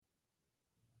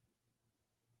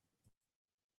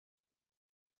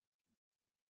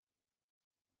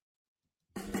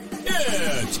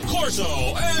Corso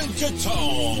and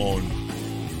Catone.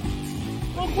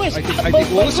 I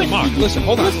think well, listen, Mark, listen,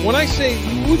 hold on. When I say,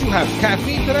 would you have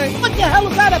caffeine today? What the hell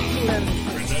is that up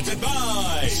to? Presented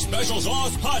by Special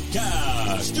Sauce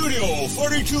Podcast, Studio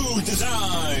 42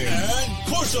 Design, and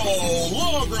Corso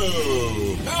Law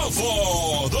Group. Now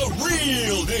for the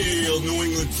real deal New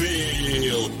England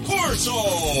feel, Corso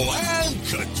and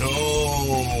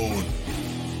Catone.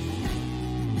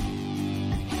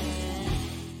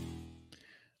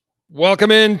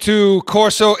 Welcome into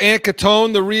Corso and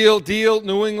Catone, the real deal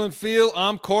New England feel.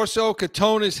 I'm Corso.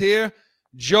 Catone is here.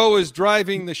 Joe is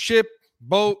driving the ship,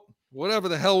 boat, whatever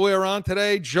the hell we're on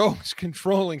today. Joe is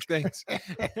controlling things.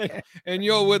 And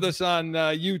you're with us on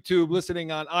YouTube, listening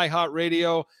on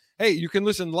iHeartRadio. Hey, you can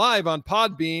listen live on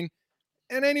Podbean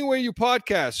and anywhere you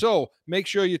podcast. So make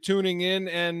sure you're tuning in.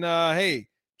 And, hey,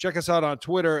 check us out on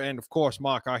Twitter. And, of course,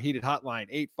 Mark, our heated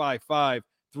hotline,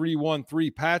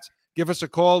 855-313-PATS. Give us a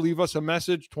call. Leave us a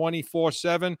message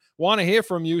 24/7. Want to hear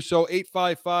from you. So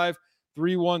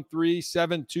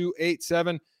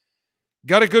 855-313-7287.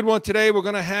 Got a good one today. We're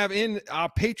going to have in our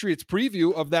Patriots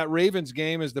preview of that Ravens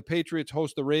game as the Patriots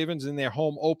host the Ravens in their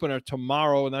home opener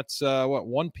tomorrow. And that's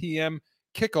 1 p.m.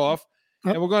 kickoff.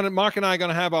 Yep. And Mark and I are going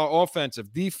to have our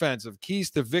offensive, defensive,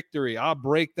 keys to victory, our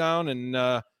breakdown. And,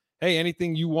 hey,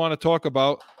 anything you want to talk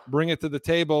about, bring it to the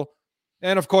table.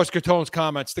 And, of course, Catone's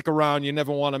comments. Stick around. You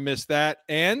never want to miss that.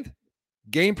 And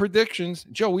game predictions.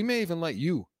 Joe, we may even let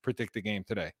you predict the game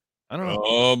today. I don't know.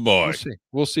 Oh, boy.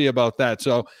 We'll see about that.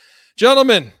 So,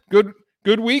 gentlemen, good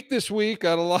week this week.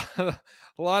 Got a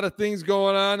lot of things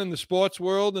going on in the sports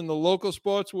world, in the local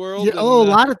sports world. Yeah, a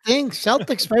lot of things.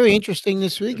 Celtics, very interesting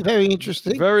this week. Very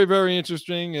interesting. Very, very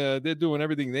interesting. They're doing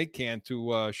everything they can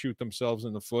to shoot themselves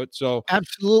in the foot. So,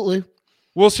 absolutely.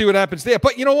 We'll see what happens there.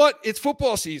 But you know what? It's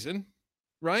football season.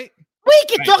 Right? We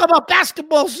can talk about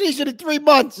basketball season in 3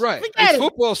 months. Right. It's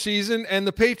football season, and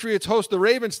the Patriots host the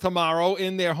Ravens tomorrow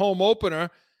in their home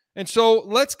opener. And so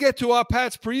let's get to our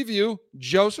Pats preview.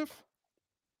 Joseph?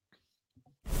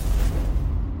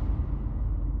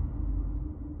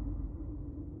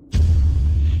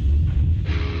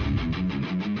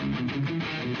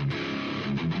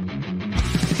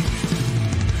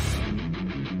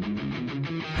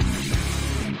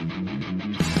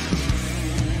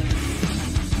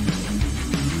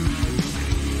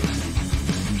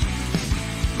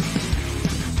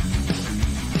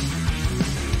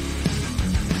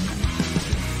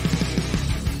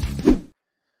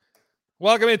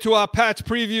 Welcome into our Pats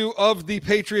preview of the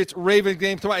Patriots-Ravens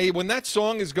game tomorrow. When that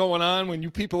song is going on, when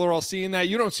you people are all seeing that,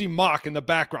 you don't see Mark in the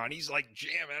background. He's like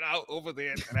jamming out over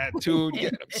there to that tune,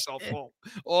 getting himself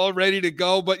all ready to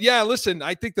go. But, yeah, listen,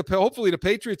 I think hopefully the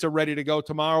Patriots are ready to go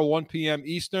tomorrow, 1 p.m.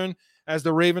 Eastern, as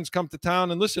the Ravens come to town.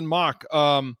 And, listen, Mark,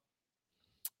 they're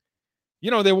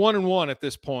 1-1 at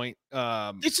this point.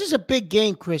 This is a big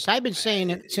game, Chris. I've been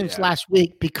saying it since last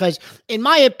week because, in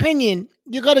my opinion,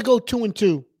 you got to go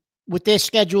 2-2. With their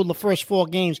schedule, the first 4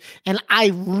 games. And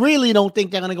I really don't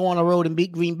think they're going to go on the road and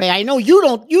beat Green Bay. I know you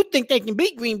don't. You think they can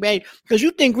beat Green Bay because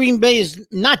you think Green Bay is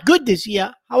not good this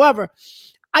year. However,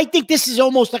 I think this is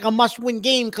almost like a must-win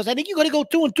game because I think you're going to go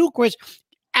 2-2, Chris,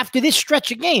 after this stretch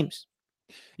of games.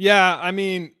 Yeah, I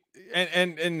mean,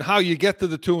 and how you get to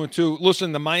the 2-2.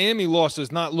 Listen, the Miami loss is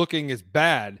not looking as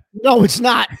bad. No, it's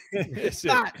not. It's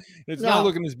not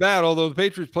looking as bad. Although the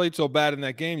Patriots played so bad in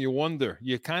that game, you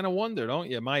kind of wonder, don't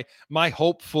you? My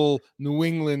hopeful New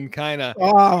England kind of.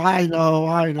 Oh, I know.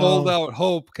 Hold out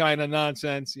hope kind of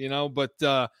nonsense, But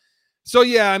so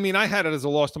yeah, I mean, I had it as a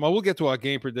loss tomorrow. We'll get to our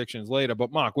game predictions later.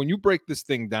 But Mark, when you break this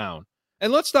thing down,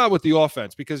 and let's start with the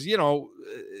offense because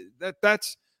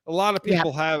that's. A lot of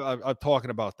people are talking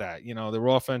about that. Their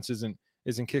offense isn't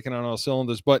kicking on all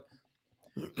cylinders. But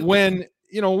when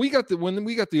we got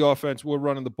the offense, we're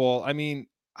running the ball. I mean,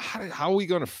 how are we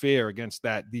going to fare against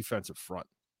that defensive front?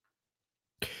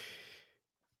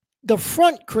 The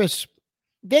front, Chris,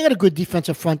 they got a good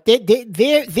defensive front.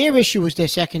 Their issue is their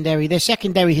secondary. Their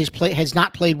secondary has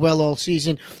not played well all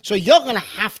season. So you're going to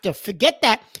have to forget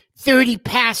that 30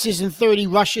 passes and 30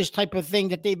 rushes type of thing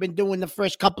that they've been doing the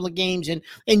first couple of games. And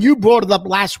you brought it up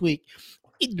last week.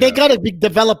 They got to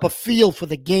develop a feel for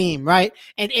the game, right?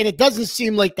 And it doesn't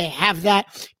seem like they have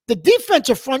that. The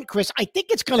defensive front, Chris, I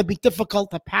think it's going to be difficult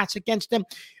to pass against them.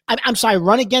 I'm sorry,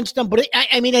 run against them. But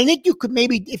I think you could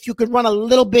maybe, if you could run a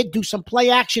little bit, do some play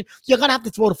action, you're going to have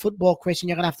to throw the football, Chris, and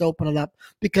you're going to have to open it up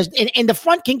because and the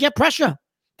front can get pressure,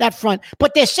 that front.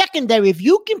 But their secondary, if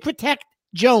you can protect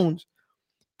Jones,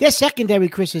 their secondary,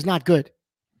 Chris, is not good.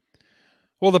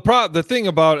 Well, the thing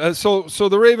about so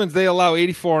the Ravens, they allow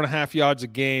 84.5 yards a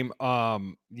game,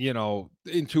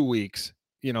 in 2 weeks.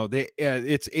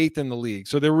 it's 8th in the league.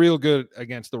 So they're real good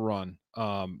against the run.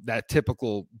 That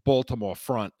typical Baltimore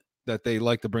front that they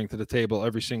like to bring to the table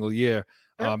every single year.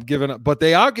 But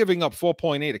they are giving up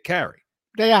 4.8 a carry.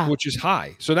 They are, which is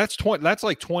high. So that's 20. That's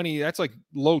like 20. That's like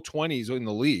low 20s in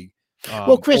the league.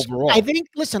 Well, Chris, overall. I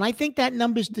think that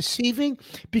number's deceiving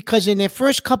because in their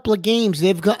first couple of games,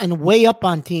 they've gotten way up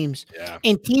on teams,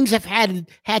 and teams have had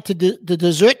to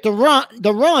desert the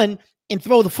run and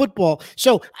throw the football.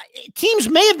 So teams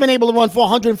may have been able to run for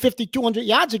 150, 200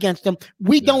 yards against them.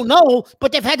 We don't know,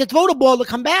 but they've had to throw the ball to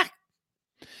come back.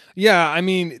 Yeah, I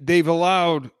mean, they've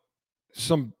allowed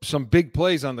some big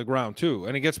plays on the ground too.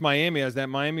 And against Miami, as that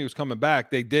Miami was coming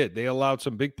back, they allowed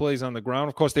some big plays on the ground.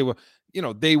 Of course, they were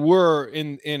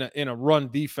in a run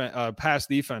defense, pass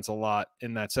defense a lot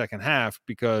in that second half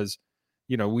because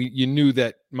you knew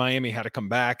that Miami had to come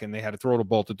back and they had to throw the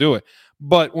ball to do it.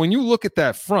 But when you look at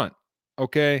that front,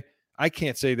 okay, I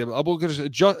can't say that.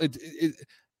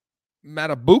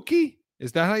 Matabuki,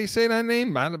 is that how you say that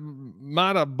name?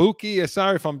 Matabuki.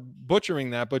 Sorry if I'm butchering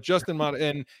that, but Justin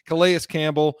and Calais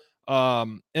Campbell,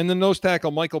 and the nose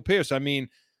tackle Michael Pierce. I mean,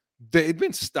 they've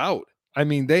been stout. I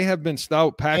mean, they have been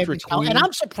stout. Patrick Queen. And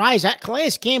I'm surprised at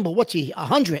Calais Campbell. What's he,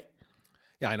 100?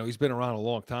 Yeah, I know. He's been around a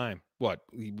long time. What?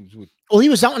 He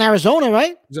was out in Arizona,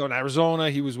 right? He was out in Arizona.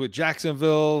 He was with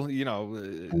Jacksonville,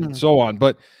 and so on.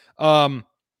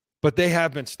 But they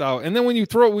have been stout. And then when you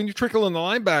trickle in the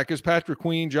linebackers, Patrick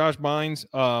Queen, Josh Bynes,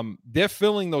 they're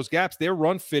filling those gaps. They're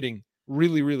run fitting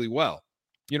really, really well.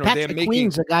 Patrick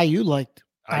Queen's a guy you liked.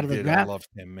 I loved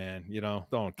him, man.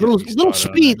 Don't little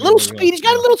speed. He's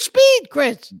got a little speed,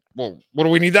 Chris. Well, what do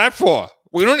we need that for?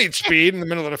 We don't need speed in the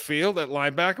middle of the field at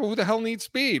linebacker. Who the hell needs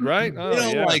speed, right?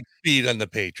 They don't like speed on the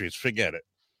Patriots. Forget it.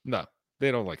 No,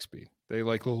 they don't like speed. They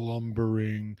like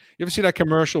lumbering. You ever see that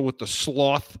commercial with the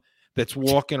sloth that's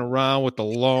walking around with the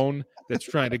loan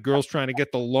girls trying to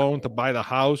get the loan to buy the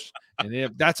house?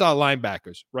 And that's our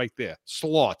linebackers right there.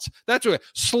 Sloths. That's what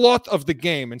sloth of the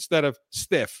game instead of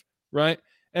stiff, right?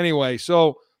 Anyway,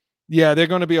 so yeah, they're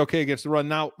going to be okay against the run.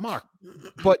 Now, Mark,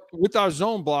 but with our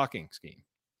zone blocking scheme,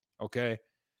 okay,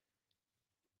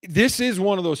 this is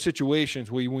one of those situations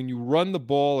where when you run the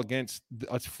ball against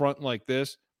a front like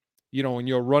this, when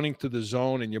you're running to the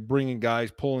zone and you're bringing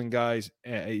guys, pulling guys,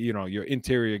 your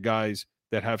interior guys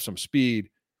that have some speed,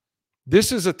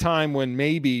 this is a time when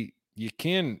maybe you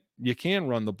can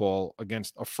run the ball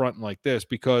against a front like this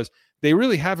because they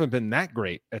really haven't been that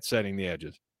great at setting the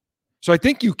edges. So I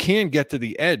think you can get to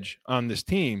the edge on this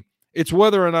team. It's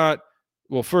whether or not,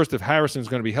 well, first, if Harrison's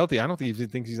going to be healthy, I don't even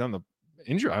think he's on the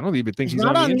injury. I don't even think he's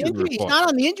on the injury report. He's not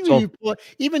on the injury report,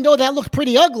 even though that looked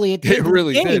pretty ugly. It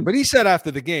really did. But he said after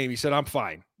the game, he said, I'm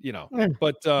fine,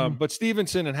 But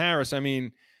Stevenson and Harris, I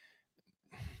mean,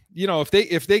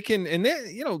 if they can, and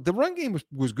the run game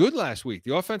was good last week.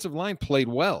 The offensive line played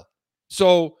well.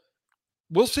 So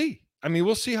we'll see. I mean,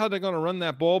 we'll see how they're going to run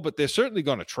that ball, but they're certainly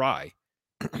going to try.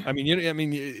 I mean,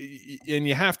 and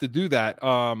you have to do that.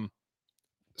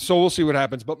 So we'll see what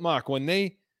happens. But Mark,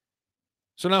 now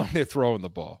they're throwing the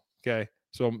ball. Okay.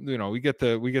 So, we get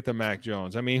the Mac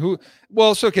Jones. I mean,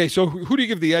 it's okay. So who do you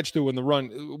give the edge to when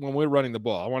we're running the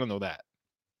ball? I want to know that.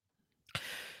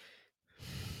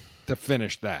 To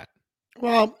finish that.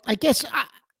 Well, I guess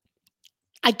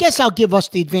I'll give us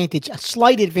the advantage, a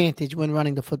slight advantage when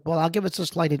running the football. I'll give us a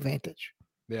slight advantage.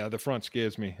 Yeah, the front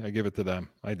scares me. I give it to them.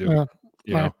 I do.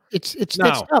 It's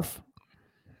tough.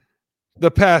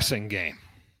 The passing game.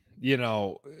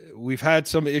 We've had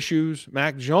some issues.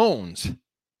 Mac Jones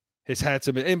has had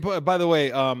some. And by the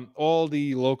way, all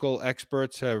the local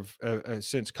experts have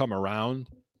since come around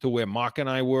to where Mark and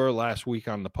I were last week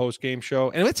on the post-game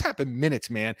show. And it's happened minutes,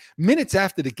 man. Minutes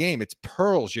after the game, it's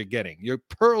pearls you're getting.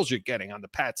 Pearls you're getting on the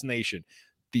Pats Nation,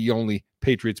 the only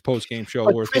Patriots post-game show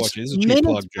worth watching. This is a cheap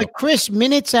plug, Joe. But Chris,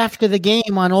 minutes after the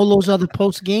game on all those other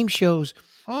post-game shows,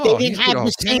 they didn't have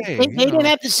the same. They didn't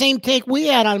have the same take we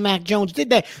had on Mac Jones, did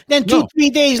they? Then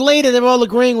 2-3 days later, they're all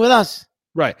agreeing with us.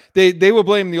 Right. They were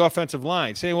blaming the offensive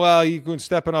line, saying, "Well, you can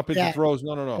stepping up into throws."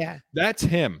 No. Yeah. That's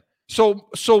him. So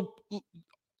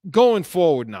going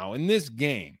forward now in this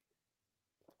game,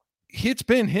 it's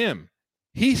been him.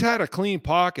 He's had a clean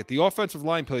pocket. The offensive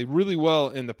line played really well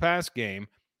in the past game,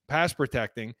 pass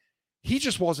protecting. He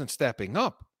just wasn't stepping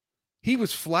up. He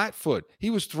was flat foot. He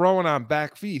was throwing on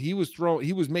back feet. He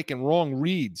was making wrong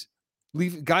reads.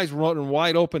 Leave guys running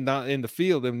wide open down in the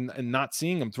field and not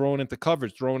seeing them, throwing into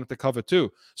coverage, throwing into cover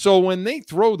two. So when they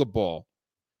throw the ball,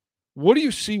 what do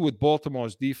you see with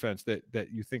Baltimore's defense that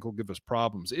you think will give us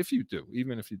problems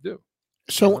even if you do?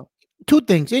 So two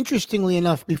things. Interestingly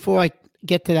enough, before I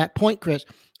get to that point, Chris,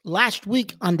 last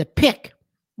week on the pick,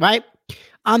 right?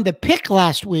 on the pick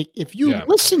last week, if you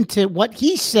listen to what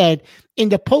he said in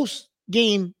the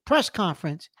post-game press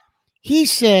conference, he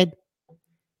said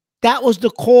that was the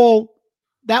call.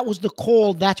 That was the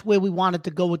call. That's where we wanted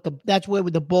to go with that's where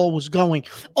the ball was going.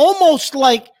 Almost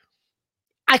like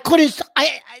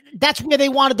that's where they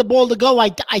wanted the ball to go.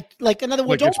 I like, in other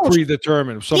words, like it's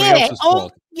predetermined. Somebody else's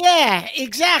fault. Yeah,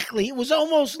 exactly. It was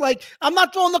almost like, I'm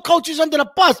not throwing the coaches under the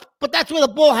bus, but that's where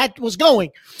the ball was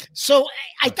going. So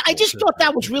I just thought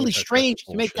that was really strange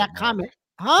to make that comment.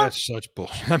 Huh? That's such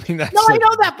bullshit. I mean, I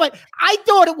know that, but I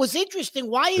thought it was interesting.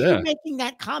 Why are you making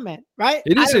that comment? Right?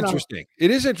 It is interesting.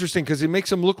 It is interesting because it makes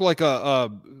him look like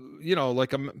look.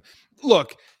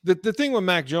 The thing with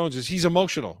Mac Jones is he's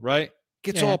emotional, right?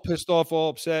 Gets all pissed off,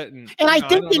 all upset, and I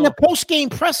think in the post-game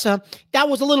presser, that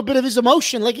was a little bit of his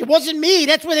emotion. Like, it wasn't me.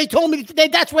 That's where they told me.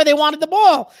 That's where they wanted the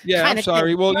ball. Yeah, I'm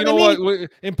sorry. Well, you know what?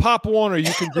 In Pop Warner,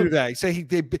 you can do that. You say,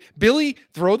 Billy,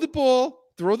 throw the ball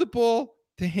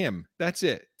to him. That's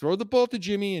it. Throw the ball to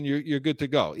Jimmy, and you're good to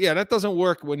go. Yeah, that doesn't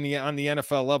work on the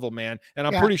NFL level, man. And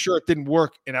I'm pretty sure it didn't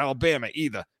work in Alabama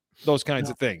either. Those kinds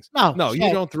of things. No,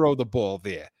 you don't throw the ball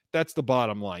there. That's the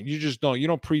bottom line. You just don't. You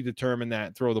don't predetermine that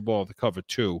and throw the ball to cover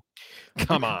 2.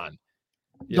 Come on.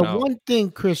 One thing,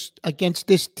 Chris, against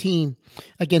this team,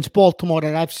 against Baltimore,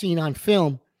 that I've seen on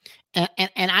film, and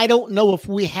I don't know if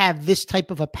we have this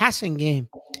type of a passing game.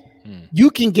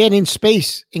 You can get in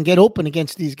space and get open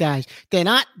against these guys. They're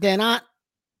not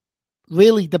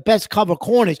really the best cover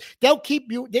corners. They'll keep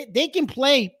you. They can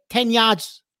play 10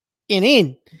 yards and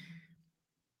in.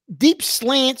 Deep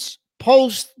slants,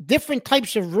 post, different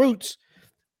types of routes,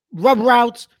 rub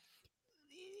routes.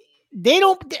 They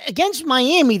don't, against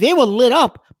Miami, they were lit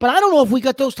up, but I don't know if we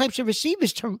got those types of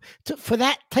receivers for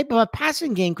that type of a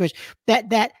passing game, Chris.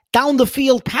 That down the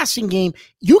field passing game,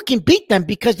 you can beat them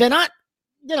because they're not,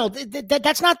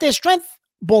 that's not their strength,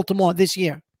 Baltimore, this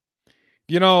year.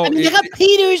 I mean, they got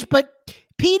Peters, but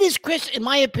Peters, Chris, in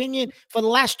my opinion, for the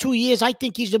last 2 years, I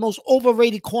think he's the most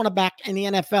overrated cornerback in the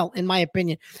NFL, in my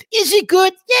opinion. Is he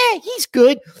good? Yeah, he's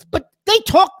good. But they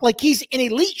talk like he's an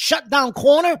elite shutdown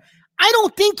corner. I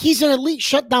don't think he's an elite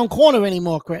shutdown corner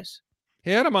anymore, Chris. He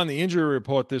had him on the injury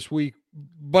report this week,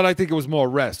 but I think it was more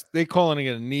rest. They calling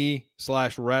it a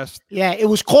knee/rest. Yeah, it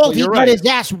was called. He got his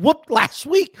ass whooped last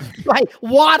week by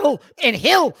Waddle and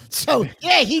Hill. So,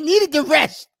 yeah, he needed the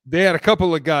rest. They had a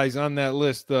couple of guys on that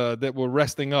list that were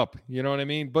resting up. You know what I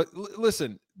mean? But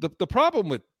listen, the problem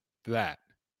with that,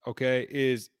 okay,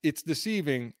 is it's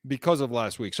deceiving because of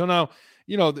last week. So now,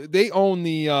 they own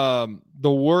the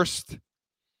worst.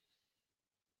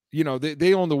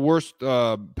 They own the worst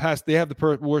pass. They have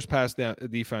the worst pass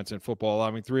defense in football,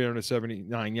 allowing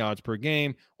 379 yards per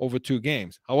game over 2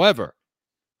 games. However,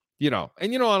 I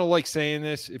don't like saying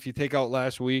this if you take out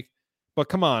last week. But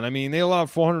come on, I mean, they allowed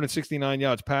 469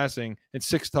 yards passing and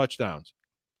 6 touchdowns.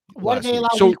 What did they allow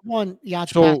week 1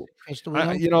 yards passing?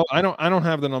 I don't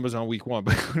have the numbers on week 1,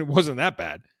 but it wasn't that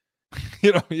bad.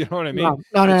 You know what I mean? No.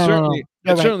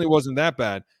 It certainly wasn't that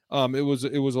bad. It was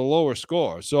a lower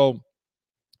score. So,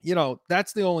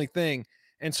 that's the only thing.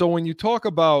 And so when you talk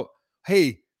about,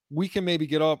 hey, we can maybe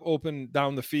get open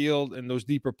down the field and those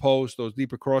deeper posts, those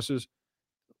deeper crosses,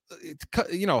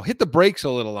 hit the brakes a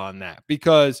little on that,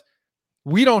 because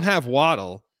we don't have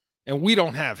Waddle and we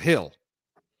don't have Hill.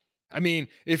 I mean,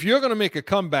 if you're going to make a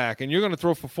comeback and you're going to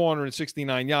throw for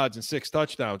 469 yards and 6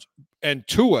 touchdowns, and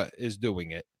Tua is doing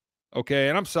it, okay?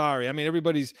 And I'm sorry. I mean,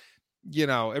 everybody's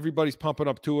pumping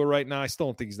up Tua right now. I still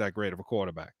don't think he's that great of a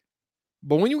quarterback.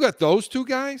 But when you got those 2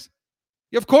 guys,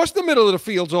 of course the middle of the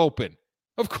field's open.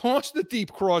 Of course the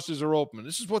deep crosses are open.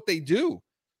 This is what they do,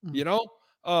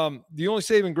 The only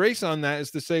saving grace on that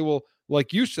is to say, well,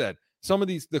 like you said, some of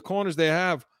the corners they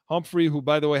have, Humphrey, who,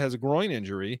 by the way, has a groin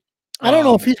injury. I don't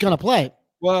know if he's going to play.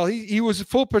 Well, he was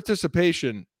full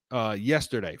participation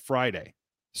yesterday, Friday.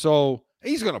 So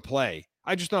he's going to play.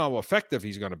 I just don't know how effective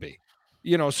he's going to be.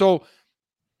 So,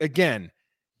 again,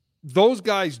 those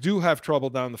guys do have trouble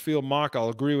down the field. Mark, I'll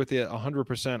agree with you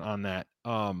 100% on that.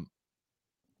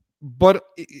 But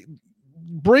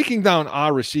breaking down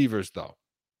our receivers, though,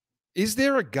 is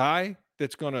there a guy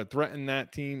that's going to threaten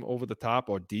that team over the top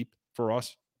or deep for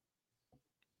us?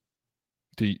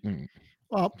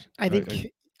 Well, I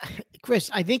think, Chris,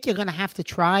 I think you're going to have to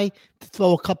try to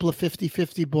throw a couple of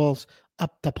 50-50 balls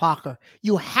up to Parker.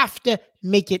 You have to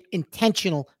make it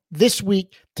intentional this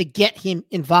week to get him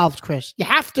involved, Chris. You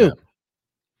have to.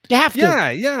 You have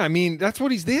to. Yeah. I mean, that's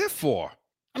what he's there for.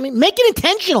 I mean, make it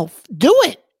intentional. Do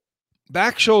it.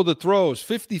 Back shoulder throws,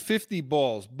 50-50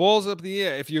 balls up the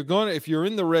air. If you're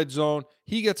in the red zone,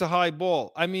 he gets a high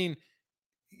ball. I mean,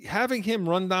 having him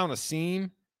run down a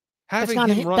seam, Having not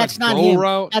him him. run That's a not go him.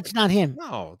 route. That's not him.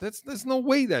 No, there's no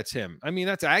way that's him. I mean,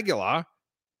 that's Aguilar.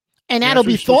 And Yeah, that'll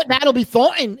be so- That'll be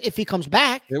Thornton if he comes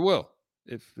back. It will.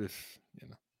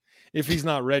 If he's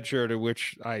not redshirted,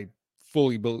 which I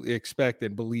fully expect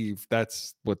and believe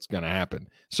that's what's going to happen.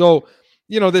 So,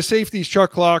 the safeties,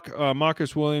 Chuck Clark,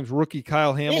 Marcus Williams, rookie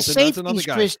Kyle Hamilton. That's another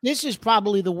guy. Chris, this is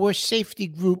probably the worst safety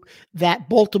group that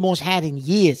Baltimore's had in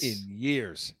years.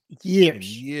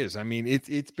 I mean,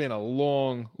 it's been a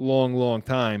long, long, long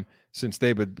time since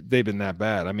they've been that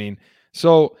bad. I mean,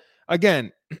 so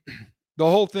again, the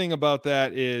whole thing about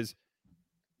that is,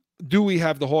 do we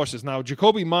have the horses? Now,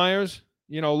 Jacoby Myers,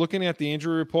 looking at the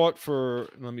injury report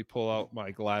let me pull out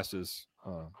my glasses,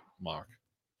 Mark.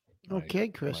 Okay,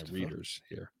 Chris. My readers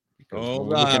here. Hold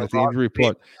Looking on, at the injury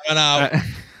report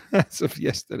as of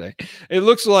yesterday. It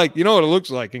looks like, what it looks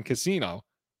like in Casino.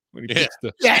 When he puts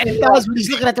it does when he's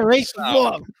looking at the racing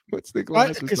form. What's the Right,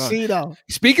 glasses Casino. on.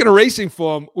 Speaking of racing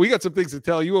form, we got some things to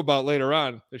tell you about later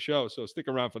on the show, so stick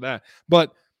around for that.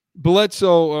 But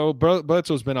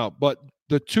Bledsoe's been out, but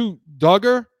the two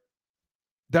Duggar,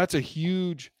 that's a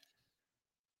huge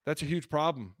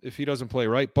problem if he doesn't play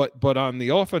right. But on the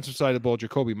offensive side of the ball,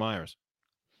 Jacoby Myers.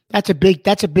 That's a big.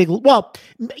 Well,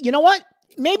 you know what?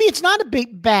 Maybe it's not a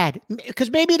big bad because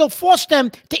maybe it'll force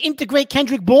them to integrate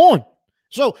Kendrick Bourne.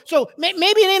 So maybe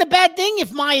it ain't a bad thing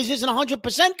if Myers isn't 100%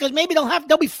 because maybe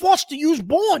they'll be forced to use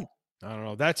Bourne. I don't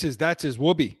know. That's his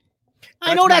whoopee.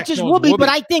 I know that's his whoopee, but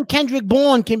I think Kendrick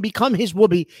Bourne can become his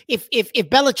whoopee if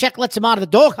Belichick lets him out of the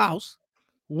doghouse.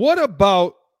 What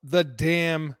about the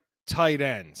damn tight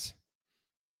ends?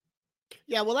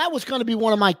 Yeah, well, that was going to be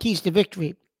one of my keys to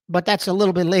victory, but that's a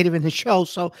little bit later in the show,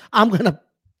 so I'm going to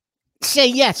say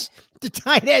yes. The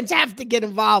tight ends have to get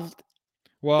involved.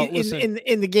 Well,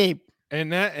 in the game,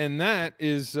 and that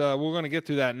is we're going to get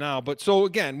to that now. But so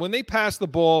again, when they pass the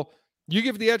ball, you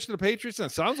give the edge to the Patriots. And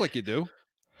it sounds like you do.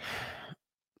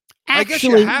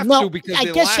 Actually, I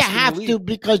guess you have to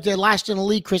because they're last in the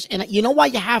league, Chris. And you know why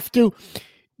you have to?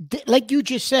 Like you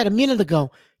just said a minute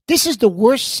ago, this is the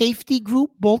worst safety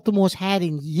group Baltimore's had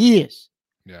in years.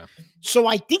 Yeah. So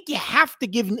I think you have to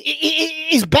give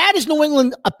as bad as New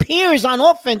England appears on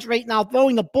offense right now,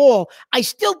 throwing the ball. I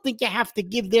still think you have to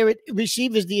give their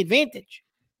receivers the advantage.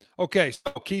 Okay,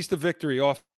 so keys to victory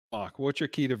off Mark. What's your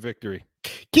key to victory?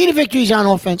 Key to victories on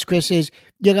offense, Chris, is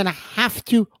you're going to have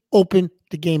to open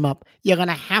the game up. You're going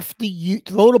to have to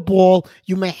throw the ball.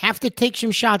 You may have to take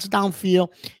some shots downfield.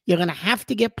 You're going to have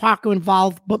to get Parker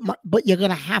involved, but you're going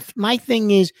to have. My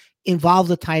thing is involve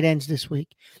the tight ends this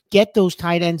week. Get those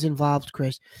tight ends involved,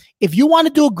 Chris. If you want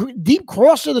to do a deep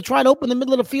crosser to try to open the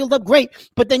middle of the field up, great.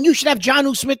 But then you should have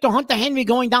Jonnu Smith or Hunter Henry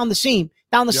going down the seam,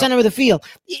 down the center of the field.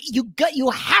 You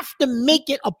have to make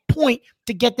it a point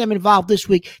to get them involved this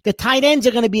week. The tight ends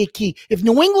are going to be a key. If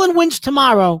New England wins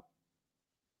tomorrow,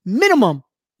 minimum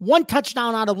one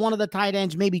touchdown out of one of the tight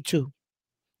ends, maybe two.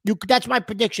 That's my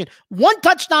prediction. One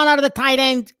touchdown out of the tight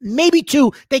end, maybe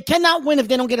two. They cannot win if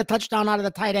they don't get a touchdown out of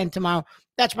the tight end tomorrow.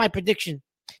 That's my prediction.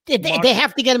 They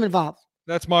have to get them involved.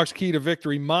 That's Mark's key to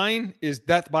victory. Mine is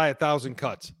death by 1,000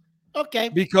 cuts. Okay.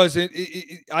 Because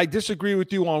I disagree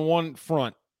with you on one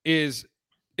front is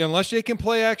unless they can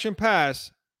play action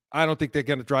pass, I don't think they're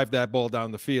going to drive that ball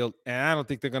down the field, and I don't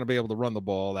think they're going to be able to run the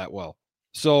ball that well.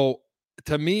 So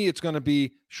to me, it's going to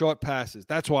be short passes.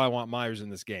 That's why I want Myers in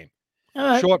this game. All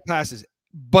right. Short passes.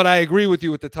 But I agree with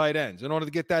you with the tight ends. In order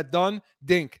to get that done,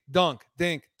 dink, dunk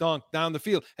down the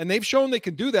field. And they've shown they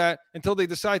can do that until they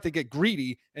decide to get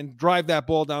greedy and drive that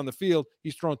ball down the field.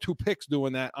 He's thrown 2 picks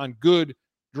doing that on good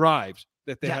drives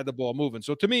that they had the ball moving.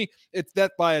 So to me, it's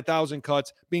death by 1,000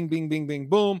 cuts. Bing, bing, bing, bing,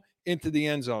 boom, into the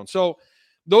end zone. So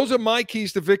those are my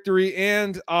keys to victory.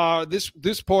 And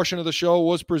this portion of the show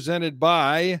was presented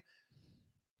by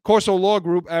Corso Law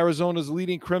Group, Arizona's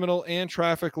leading criminal and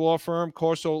traffic law firm,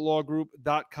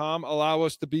 corsolawgroup.com. Allow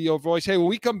us to be your voice. Hey, when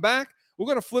we come back, we're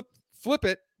going to flip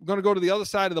it. We're going to go to the other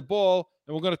side of the ball,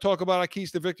 and we're going to talk about our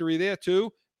keys to victory there,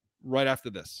 too, right after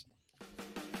this.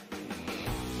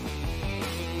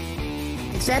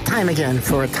 It's that time again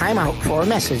for a timeout for a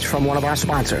message from one of our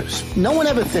sponsors. No one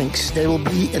ever thinks they will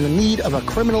be in the need of a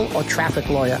criminal or traffic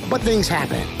lawyer, but things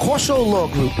happen. Corso Law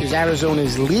Group is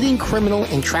Arizona's leading criminal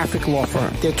and traffic law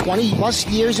firm. Their 20-plus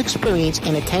years experience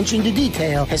and attention to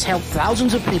detail has helped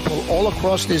thousands of people all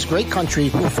across this great country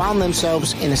who found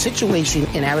themselves in a situation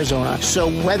in Arizona. So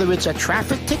whether it's a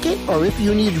traffic ticket or if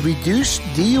you need reduced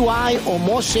DUI or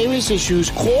more serious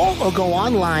issues, call or go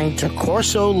online to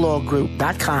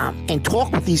corsolawgroup.com and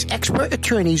talk with these expert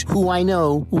attorneys who I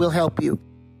know will help you.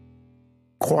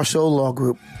 Corso Law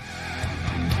Group.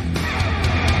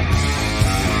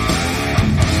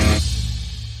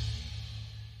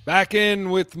 Back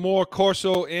in with more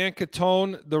Corso and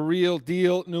Catone, the real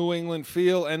deal New England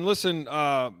feel. And listen,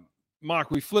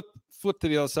 Mark, we flip to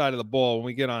the other side of the ball when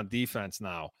we get on defense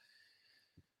now.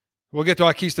 We'll get to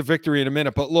our keys to victory in a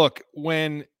minute. But look,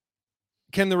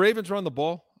 can the Ravens run the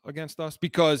ball against us?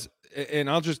 Because, and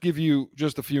I'll just give you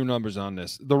just a few numbers on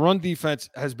this. The run defense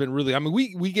has been really, I mean,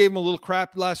 we gave them a little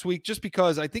crap last week just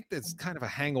because I think that's kind of a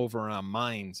hangover in our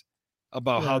minds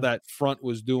about how that front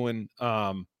was doing.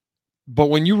 But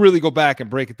when you really go back and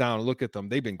break it down and look at them,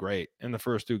 they've been great in the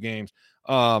first 2 games.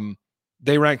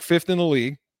 They rank 5th in the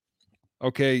league,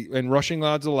 okay, and rushing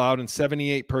yards allowed and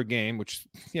 78 per game, which,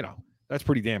 that's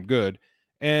pretty damn good.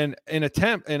 And per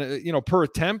attempt,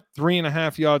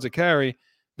 3.5 yards a carry.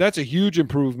 That's a huge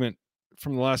improvement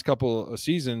from the last couple of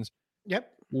seasons. Yep.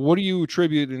 What are you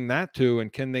attributing that to,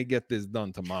 and can they get this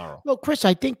done tomorrow? Well, Chris,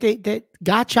 I think that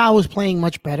Godchow is playing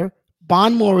much better.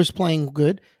 Bondmore is playing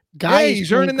good.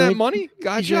 He's earning that money.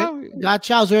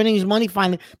 Godchow's earning his money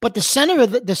finally. But the center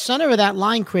of that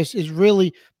line, Chris, is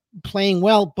really playing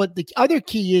well. But the other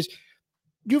key is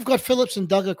you've got Phillips and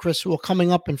Duggar, Chris, who are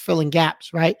coming up and filling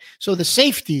gaps, right? So the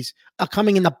safeties are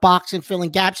coming in the box and filling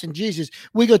gaps. And Jesus,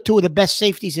 we got 2 of the best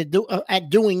safeties at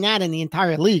doing that in the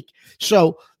entire league.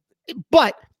 So,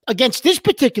 but against this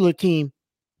particular team,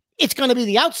 it's going to be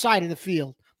the outside of the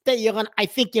field that I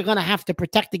think you're going to have to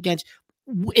protect against.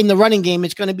 In the running game,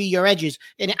 it's going to be your edges.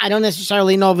 And I don't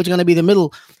necessarily know if it's going to be the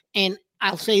middle. And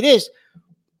I'll say this.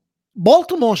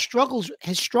 Baltimore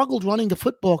has struggled running the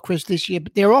football, Chris, this year,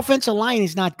 but their offensive line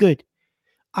is not good.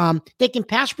 They can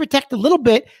pass protect a little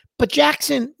bit, but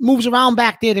Jackson moves around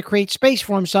back there to create space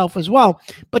for himself as well.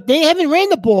 But they haven't ran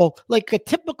the ball like a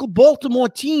typical Baltimore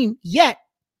team yet.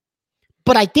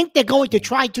 But I think they're going to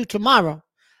try to tomorrow.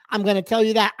 I'm going to tell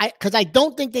you that because I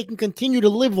don't think they can continue to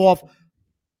live off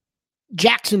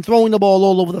Jackson throwing the ball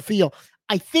all over the field.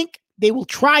 I think they will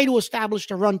try to establish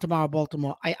the run tomorrow,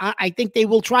 Baltimore. I think they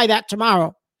will try that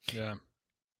tomorrow. Yeah.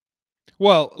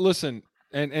 Well, listen,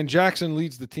 and Jackson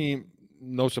leads the team,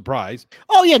 no surprise.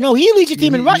 Oh, yeah, no, he leads the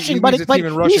team in rushing, but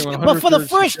for the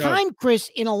first time,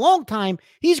 Chris, in a long time,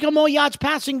 he's got more yards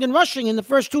passing than rushing in the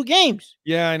first 2 games.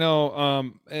 Yeah, I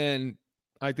know. And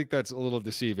I think that's a little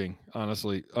deceiving,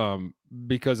 honestly,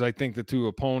 because I think the 2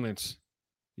 opponents,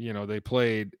 they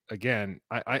played again.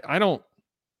 I don't.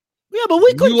 Yeah, but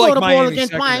we couldn't throw the ball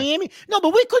against Miami. No,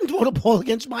 but we couldn't throw the ball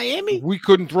against Miami. We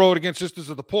couldn't throw it against Sisters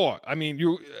of the Poor. I mean,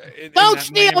 don't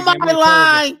steal my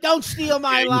line. Don't steal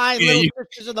my line, little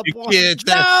Sisters of the Poor.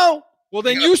 No. Well,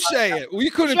 then you say it.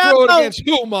 We couldn't throw it against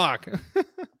who, Mark?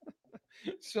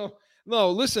 So,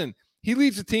 no, listen. He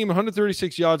leads the team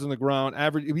 136 yards on the ground.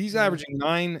 He's averaging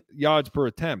 9 yards per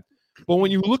attempt. But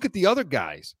when you look at the other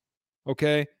guys,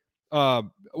 okay,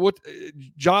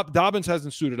 Dobbins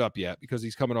hasn't suited up yet because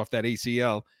he's coming off that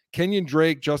ACL. Kenyon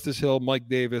Drake, Justice Hill, Mike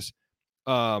Davis,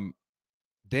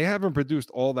 they haven't produced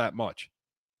all that much.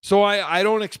 So I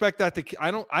don't expect that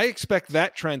I expect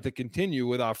that trend to continue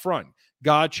with our front.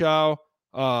 Godchow,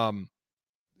 Barnmore,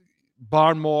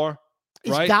 right?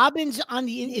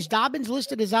 Is Dobbins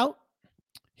listed as out?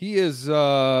 He is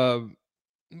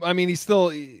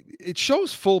it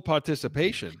shows full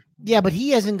participation. Yeah, but he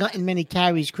hasn't gotten many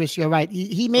carries, Chris. You're right.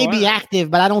 He may be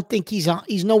active, but I don't think he's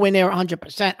nowhere near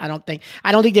 100%. I don't think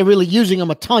they're really using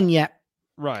him a ton yet.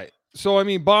 Right. So, I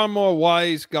mean, Barmore,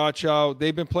 Wise, Godchow,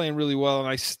 they've been playing really well, and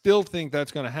I still think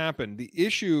that's going to happen. The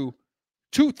issue,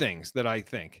 2 things that I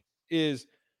think is,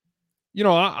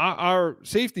 our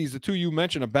safeties, the 2 you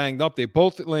mentioned, are banged up. They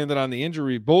both landed on the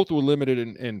injury. Both were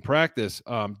limited in practice.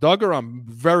 Duggar, I'm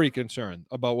very concerned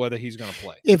about whether he's going to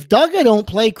play. If Duggar don't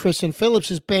play, Chris, and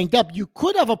Phillips is banged up, you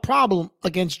could have a problem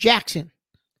against Jackson.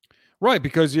 Right,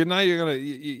 because you're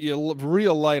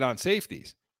real light on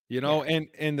safeties, Yeah.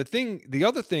 And the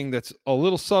other thing that's a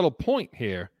little subtle point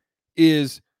here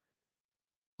is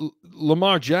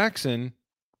Lamar Jackson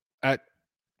at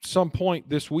some point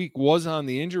this week was on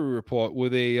the injury report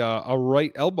with a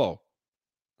right elbow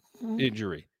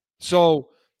injury. So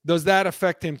does that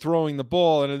affect him throwing the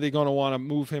ball? And are they going to want to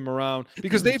move him around?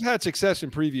 Because they've had success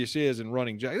in previous years in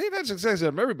running Jackson. They've had success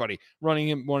in everybody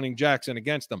running Jackson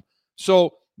against them.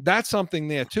 So that's something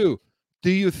there too.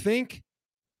 Do you think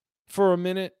for a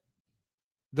minute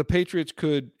the Patriots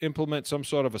could implement some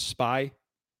sort of a spy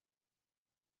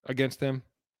against them?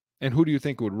 And who do you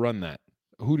think would run that?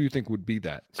 Who do you think would be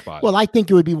that spy? Well, I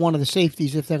think it would be one of the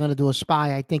safeties if they're going to do a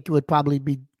spy. I think it would probably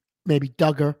be maybe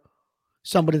Duggar,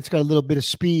 somebody that's got a little bit of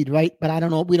speed, right? But I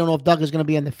don't know. We don't know if Duggar's going to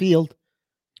be on the field,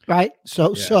 right?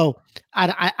 So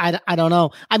I don't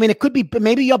know. I mean, it could be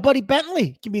maybe your buddy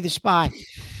Bentley can be the spy.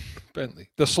 Bentley,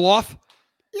 the sloth.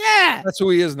 Yeah, that's who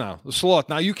he is now. The sloth.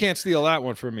 Now you can't steal that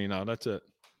one from me. Now that's it.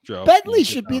 Joe. Bentley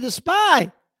should be the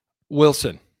spy.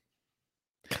 Wilson.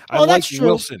 I Oh, like that's true.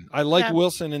 Wilson. I like Yeah.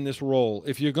 Wilson in this role.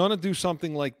 If you're going to do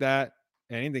something like that,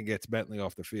 anything gets Bentley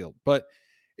off the field. But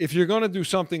if you're going to do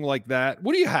something like that,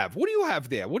 what do you have? What do you have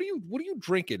there? What are you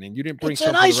drinking? And you didn't bring It's a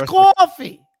something. nice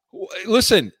coffee.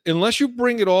 Listen, unless you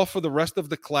bring it all for the rest of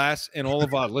the class and all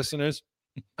of our listeners,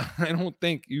 I don't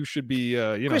think you should be.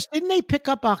 Chris, didn't they pick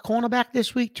up our cornerback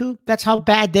this week too? That's how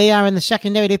bad they are in the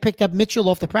secondary. They picked up Mitchell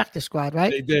off the practice squad,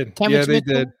 right? They did. Terrence They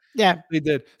Mitchell? did. Yeah, They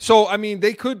did. So I mean,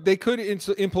 they could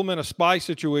implement a spy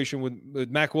situation with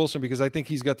Mac Wilson because I think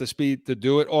he's got the speed to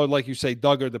do it, or like you say,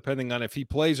 Duggar, depending on if he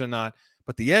plays or not.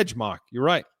 But the edge, Mark, you're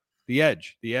right. The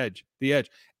edge.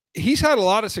 He's had a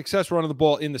lot of success running the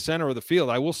ball in the center of the field.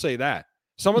 I will say that.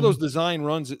 Some of those design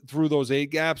runs through those A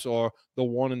gaps or the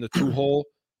 1 and the 2 hole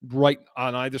right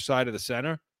on either side of the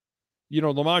center.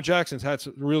 Lamar Jackson's had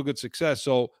some real good success.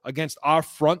 So against our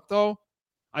front, though,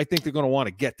 I think they're going to want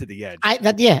to get to the edge.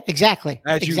 Exactly.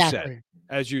 As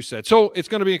you said. So it's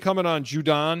going to be incumbent on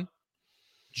Judon,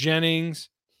 Jennings,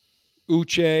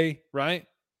 Uche, right?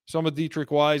 Some of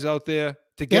Dietrich Wise out there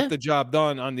to get the job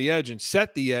done on the edge and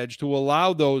set the edge to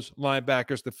allow those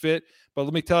linebackers to fit. But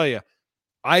let me tell you,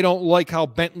 I don't like how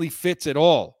Bentley fits at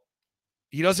all.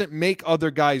 He doesn't make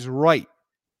other guys right.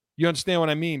 You understand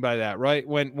what I mean by that, right?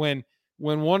 When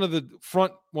one of the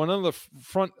front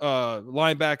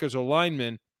linebackers or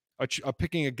linemen are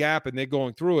picking a gap and they're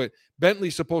going through it,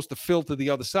 Bentley's supposed to fill to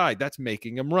the other side. That's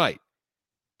making him right.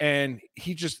 And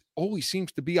he just always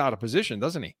seems to be out of position,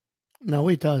 doesn't he? No,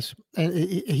 he does. And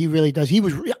he really does.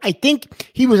 I think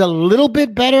he was a little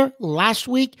bit better last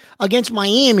week against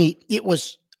Miami. It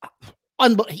was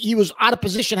he was out of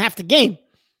position half the game.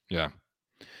 Yeah.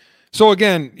 So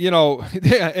again,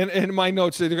 and in my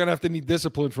notes, they're going to have to need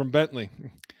discipline from Bentley.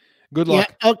 Good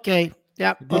luck. Yeah. Okay.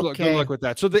 Yeah. Good luck with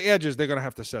that. So the edges, they're going to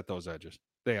have to set those edges.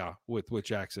 They are with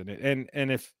Jackson.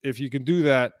 And if you can do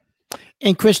that.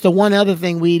 And Chris, the one other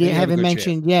thing we haven't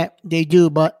mentioned yet, they do,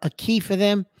 but a key for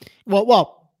them.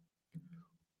 Well,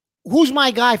 who's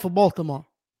my guy for Baltimore?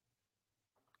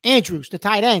 Andrews, the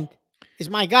tight end, is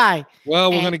my guy.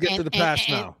 Well, we're going to get to the pass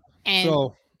now.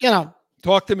 So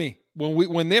talk to me.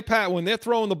 When they're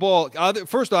throwing the ball, are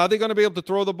they going to be able to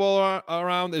throw the ball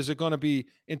around? Is it going to be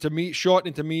short,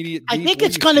 intermediate? Deep? I think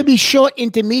it's going to be short,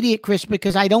 intermediate, Chris,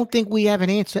 because I don't think we have an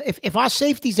answer. If our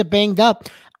safeties are banged up,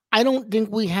 I don't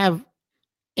think we have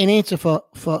an answer for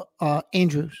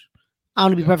Andrews. I'm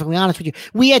going to be perfectly honest with you.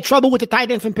 We had trouble with the tight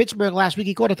end from Pittsburgh last week.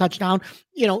 He caught a touchdown.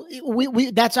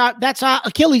 That's our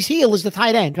Achilles heel is the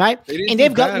tight end, right? They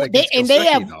didn't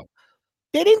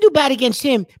do bad against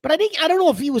him, but I don't know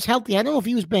if he was healthy. I don't know if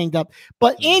he was banged up.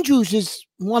 But Andrews is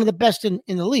one of the best in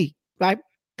the league, right?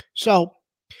 So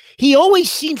he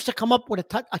always seems to come up with a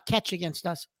catch against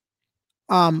us.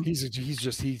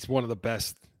 He's one of the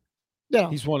best. Yeah.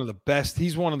 He's one of the best.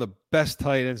 He's one of the best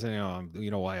tight ends. And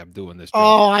you know why I'm doing this. Joe.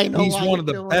 Oh, I know. He's one of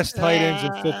the best tight ends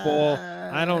in football.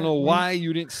 I don't know why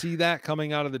you didn't see that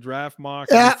coming out of the draft, Mark.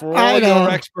 For all your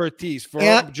expertise,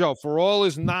 Joe, for all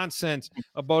his nonsense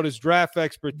about his draft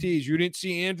expertise, you didn't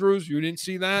see Andrews. You didn't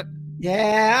see that.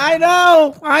 Yeah, I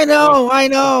know. I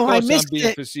missed I'm being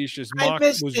it. Facetious. Mark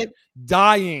was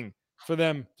dying for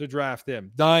them to draft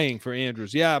him. Dying for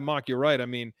Andrews. Yeah, Mark, you're right. I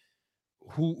mean.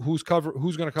 Who's going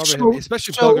to cover him,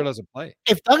 especially if Duggar doesn't play?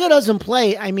 If Duggar doesn't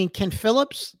play, I mean, can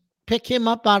Phillips pick him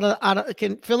up out of?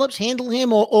 Can Phillips handle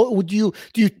him, or do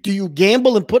you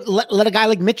gamble and let a guy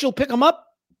like Mitchell pick him up?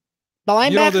 The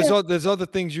linebacker? There's other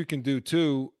things you can do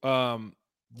too.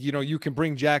 You can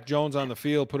bring Jack Jones on the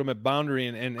field, put him at boundary,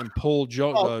 and pull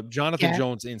Jonathan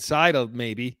Jones inside of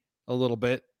maybe a little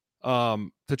bit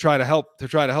to try to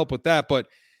help with that, but.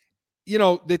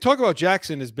 They talk about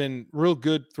Jackson has been real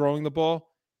good throwing the ball.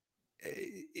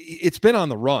 It's been on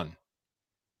the run.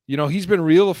 He's been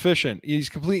real efficient. He's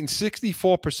completing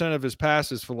 64% of his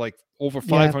passes for like over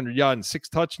 500 yards and 6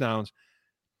 touchdowns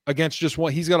against just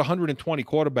one. He's got 120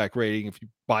 quarterback rating if you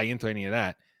buy into any of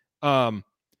that.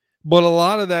 But a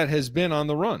lot of that has been on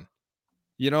the run.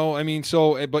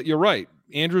 But you're right.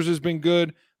 Andrews has been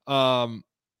good.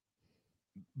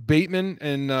 Bateman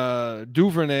and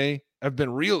Duvernay have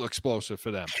been real explosive for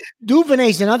them.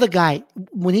 Duvernay's another guy.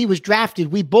 When he was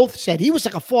drafted, we both said he was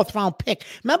like a 4th-round pick.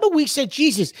 Remember, we said,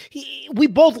 Jesus, we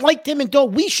both liked him and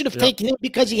thought we should have taken him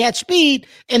because he had speed.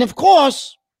 And of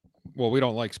course, we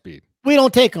don't like speed. We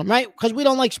don't take him, right? Because we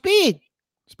don't like speed.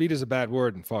 Speed is a bad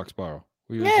word in Foxborough.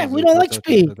 We don't like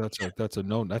speed. That's a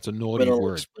naughty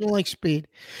word. We don't like speed.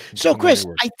 So, Chris,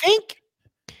 I think.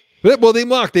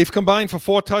 They've combined for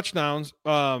 4 touchdowns.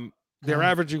 They're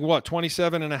averaging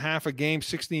 27.5 a game,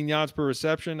 16 yards per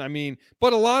reception. I mean,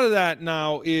 but a lot of that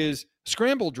now is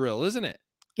scramble drill, isn't it?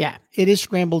 Yeah, it is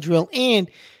scramble drill. And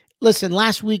listen,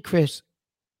 last week, Chris,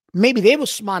 maybe they were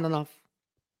smart enough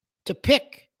to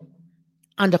pick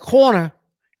on the corner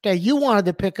that you wanted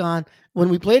to pick on when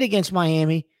we played against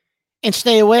Miami and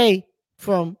stay away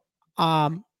from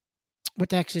what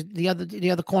the heck is the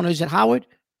other corner? Is it Howard?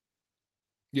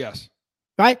 Yes.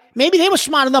 Right? Maybe they were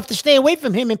smart enough to stay away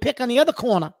from him and pick on the other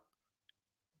corner.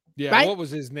 Yeah, right? What was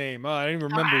his name? I didn't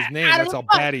even remember his name. I That's don't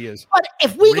how know. bad he is. But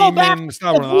if we go back, Raymond, it's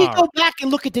not one of ours.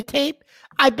 and look at the tape,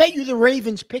 I bet you the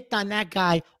Ravens picked on that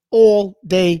guy all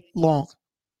day long.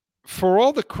 For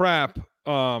all the crap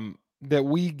that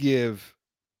we give,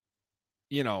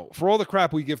 for all the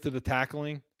crap we give to the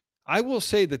tackling, I will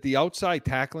say that the outside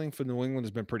tackling for New England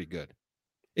has been pretty good.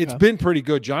 It's been pretty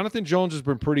good. Jonathan Jones has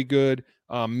been pretty good.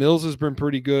 Mills has been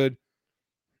pretty good.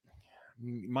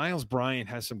 Miles Bryant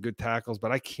has some good tackles,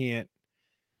 but I can't.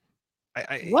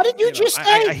 What did you just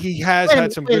say? He has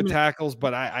had some good tackles,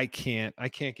 but I can't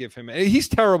give him. He's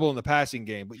terrible in the passing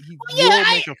game, but he will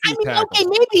make a few tackles. Okay,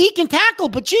 maybe he can tackle,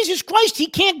 but Jesus Christ, he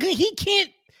can't stay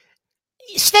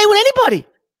with anybody.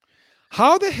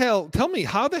 How the hell? Tell me,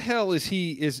 how the hell is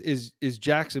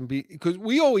Jackson? Because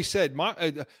we always said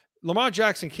Lamar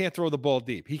Jackson can't throw the ball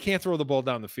deep. He can't throw the ball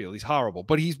down the field. He's horrible,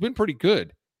 but he's been pretty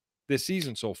good this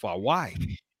season so far. Why?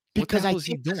 Because I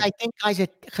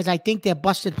think they're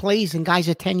busted plays and guys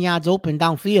are 10 yards open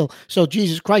downfield. So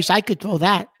Jesus Christ, I could throw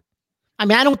that. I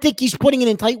mean, I don't think he's putting it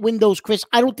in tight windows, Chris.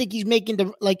 I don't think he's making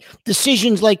the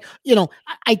decisions. I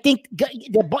think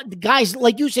the guys,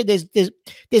 like you said,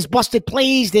 there's busted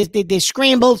plays, there's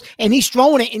scrambles, and he's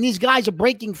throwing it, and these guys are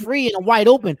breaking free and are wide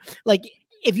open. Like,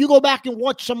 if you go back and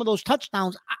watch some of those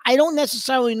touchdowns, I don't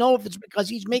necessarily know if it's because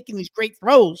he's making these great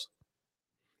throws.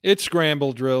 It's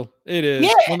scramble drill. It is.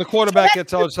 Yeah, when the quarterback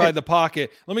gets outside the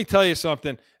pocket. Let me tell you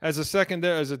something. As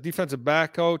a defensive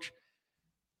back coach,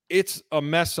 it's a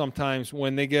mess sometimes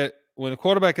when the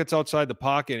quarterback gets outside the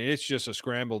pocket and it's just a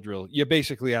scramble drill. You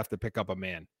basically have to pick up a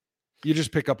man. You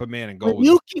just pick up a man and go.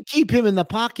 You can keep him in the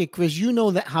pocket, Chris. You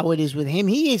know that how it is with him.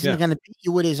 He isn't going to beat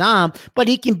you with his arm, but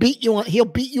he can beat you. He'll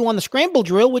beat you on the scramble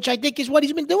drill, which I think is what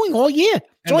he's been doing all year.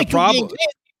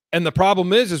 And the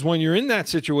problem is when you're in that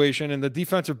situation and the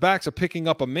defensive backs are picking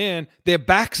up a man, their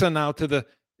backs are now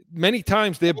many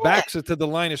times their backs are to the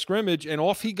line of scrimmage, and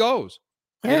off he goes.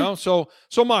 Yeah. So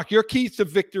Mark, your keys to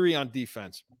victory on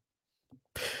defense.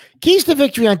 Keys to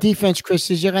victory on defense, Chris,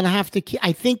 is you're going to have to.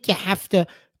 I think you have to.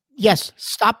 Yes,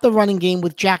 stop the running game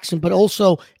with Jackson, but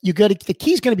also the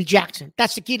key is going to be Jackson.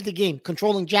 That's the key to the game,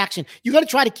 controlling Jackson. You got to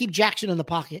try to keep Jackson in the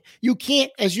pocket. You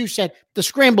can't, as you said, the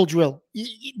scramble drill.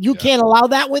 You can't allow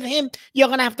that with him. You're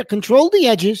going to have to control the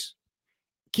edges,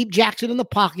 keep Jackson in the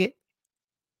pocket,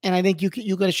 and I think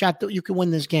you got a shot that you can win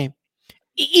this game.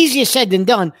 Easier said than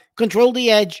done. Control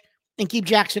the edge and keep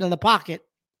Jackson in the pocket.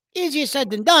 Easier said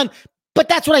than done, but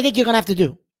that's what I think you're going to have to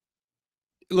do.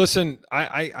 Listen,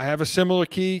 I have a similar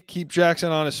key. Keep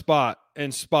Jackson on his spot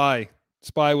and spy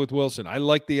with Wilson. I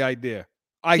like the idea.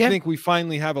 I think we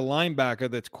finally have a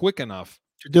linebacker that's quick enough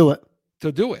to do it.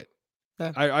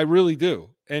 Yeah. I really do.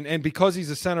 And because he's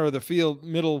the center of the field,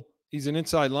 he's an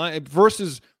inside line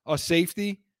versus a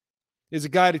safety is a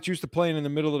guy that's used to playing in the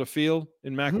middle of the field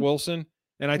in Mac Wilson.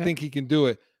 And I think he can do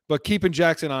it. But keeping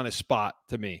Jackson on his spot,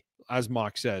 to me, as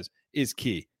Mark says, is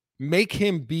key. Make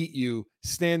him beat you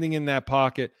standing in that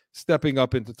pocket, stepping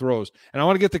up into throws. And I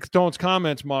want to get to Catone's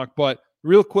comments, Mark, but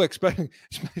real quick,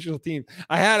 special teams.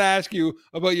 I had to ask you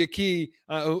about your key,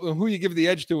 who you give the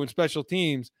edge to in special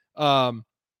teams, because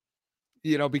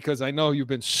I know you've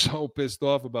been so pissed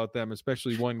off about them,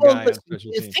 especially one guy on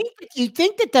special teams. You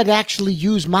think that they'd actually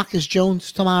use Marcus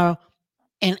Jones tomorrow?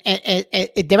 And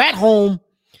they're at home.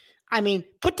 I mean,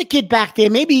 put the kid back there.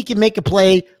 Maybe he can make a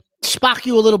play. Spark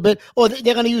you a little bit, or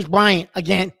they're going to use Bryant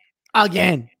again.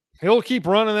 He'll keep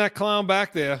running that clown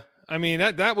back there. I mean,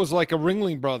 that was like a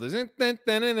Ringling Brothers.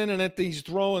 He's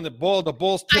throwing the ball. The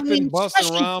ball's tipping,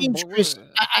 busting around. Teams, Chris,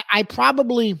 I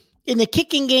probably in the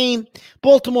kicking game,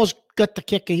 Baltimore's got the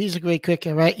kicker. He's a great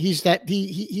kicker, right? He's that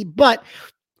he. But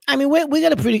I mean, we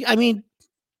got a pretty. I mean,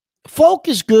 Folk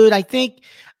is good. I think.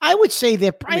 I would say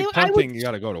they're punting. You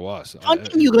got to go to us.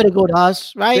 Punting, you got to go to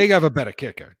us, right? They have a better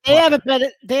kicker. They have a better,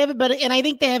 and I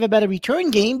think they have a better return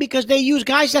game because they use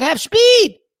guys that have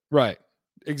speed. Right.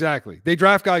 Exactly. They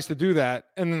draft guys to do that,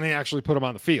 and then they actually put them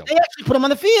on the field.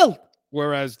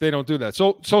 Whereas they don't do that.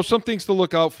 So some things to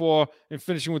look out for in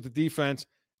finishing with the defense.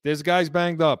 There's guys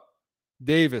banged up: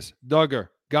 Davis, Duggar,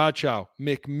 Godchow,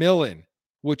 McMillan,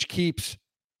 which keeps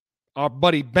our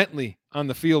buddy Bentley on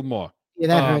the field more. Yeah,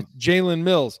 that hurts. Jalen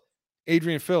Mills,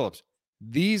 Adrian Phillips.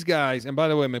 These guys, and by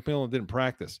the way, McMillan didn't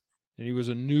practice, and he was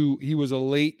a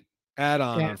late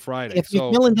add-on on Friday. If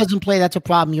McMillan doesn't play, that's a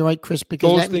problem. You're right, Chris,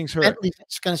 because those things hurt.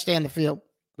 It's going to stay on the field.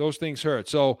 Those things hurt.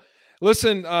 So,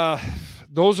 listen,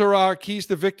 those are our keys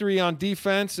to victory on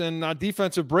defense, and our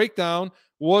defensive breakdown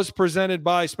was presented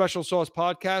by Special Sauce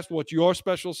Podcast. What's your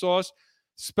special sauce?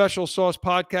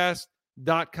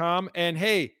 SpecialSaucePodcast.com. And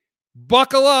hey,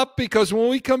 buckle up, because when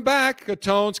we come back,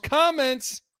 Catone's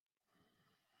comments.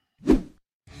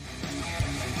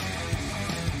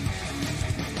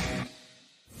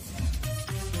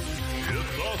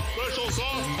 Special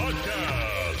Sauce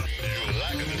Podcast. You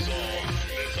lacking the sauce.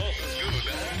 The sauce is good.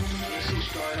 This will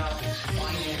start off as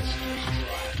finance.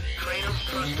 Train them,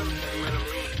 trust them, and let them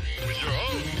lead. With your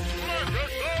host,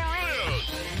 Marcus Arias.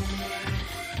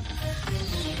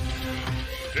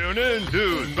 Tune in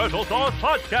to Special Sauce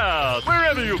Podcast,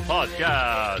 wherever you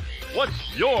podcast.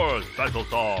 What's your special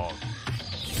sauce?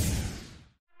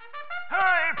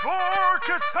 Time for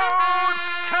Catone's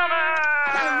Comments!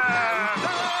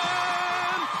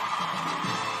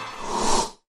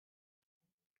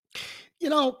 You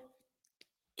know,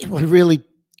 what really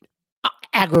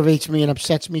aggravates me and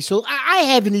upsets me. So I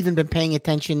haven't even been paying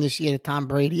attention this year to Tom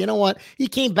Brady. You know what? He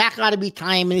came back out of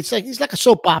retirement. It's like he's like a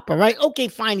soap opera, right? Okay,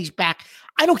 fine, he's back.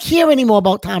 I don't care anymore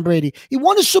about Tom Brady. He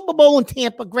won a Super Bowl in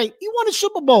Tampa. Great. He won a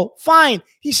Super Bowl. Fine.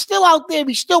 He's still out there.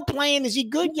 He's still playing. Is he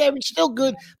good? Yeah, he's still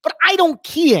good. But I don't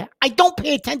care. I don't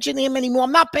pay attention to him anymore.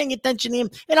 I'm not paying attention to him,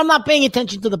 and I'm not paying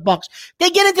attention to the Bucs. They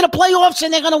get into the playoffs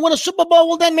and they're going to win a Super Bowl.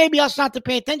 Well, then maybe I'll start to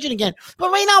pay attention again.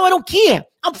 But right now, I don't care.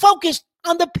 I'm focused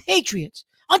on the Patriots.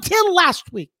 Until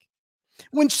last week,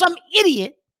 when some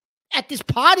idiot at this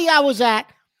party I was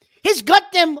at has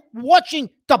got them watching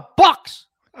the Bucs.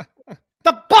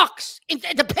 The Bucs,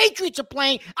 the Patriots are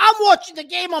playing. I'm watching the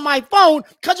game on my phone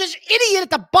because this idiot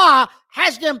at the bar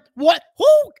has them. What? Who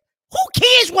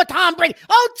cares what Tom Brady?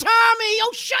 Oh, Tommy!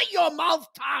 Oh, shut your mouth,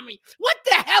 Tommy! What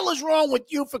the hell is wrong with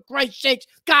you? For Christ's sakes,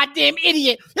 goddamn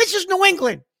idiot! This is New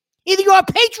England. Either you're a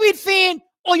Patriot fan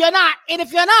or you're not. And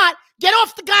if you're not, get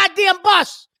off the goddamn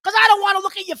bus because I don't want to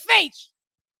look at your face.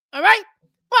 All right?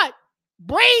 But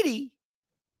Brady,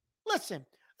 listen.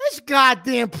 This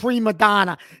goddamn prima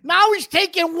donna. Now he's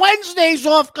taking Wednesdays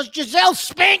off because Gisele's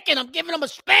spanking him, giving him a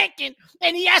spanking,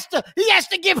 and he has to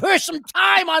give her some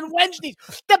time on Wednesdays.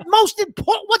 What's the most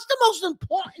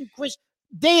important, Chris,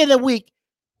 day of the week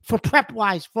for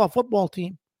prep-wise for a football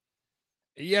team?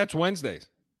 Yeah, it's Wednesdays.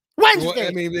 Wednesday. Well,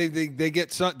 I mean, they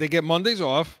get Mondays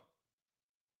off.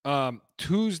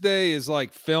 Tuesday is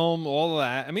like film, all of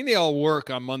that. I mean, they all work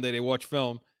on Monday. They watch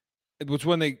film. It's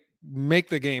when they make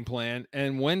the game plan,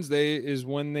 and Wednesday is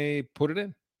when they put it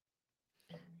in.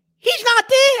 He's not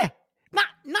there.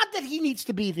 Not that he needs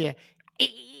to be there.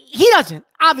 He doesn't,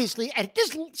 obviously, at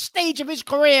this stage of his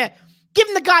career. Give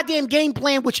him the goddamn game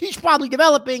plan, which he's probably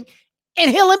developing,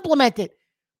 and he'll implement it.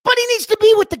 But he needs to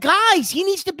be with the guys. He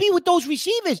needs to be with those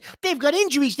receivers. They've got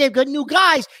injuries. They've got new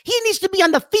guys. He needs to be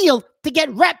on the field to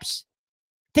get reps,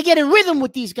 to get in rhythm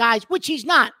with these guys, which he's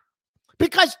not.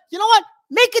 Because, you know what?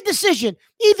 Make a decision.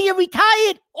 Either you're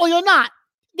retired or you're not.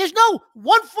 There's no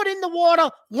 1 foot in the water,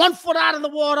 1 foot out of the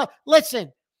water.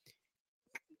 Listen,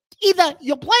 either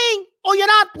you're playing or you're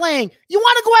not playing. You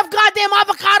want to go have goddamn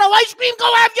avocado ice cream?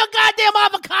 Go have your goddamn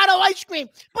avocado ice cream.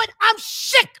 But I'm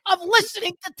sick of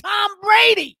listening to Tom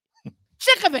Brady.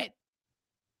 Sick of it.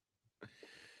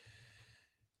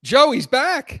 Joe, he's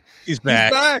back. He's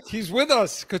back. He's with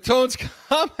us. Catone's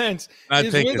comments. Not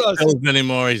taking pills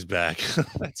anymore. He's back.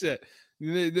 That's it.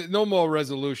 No more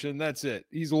resolution. That's it.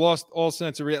 He's lost all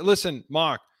sense of reality. Listen,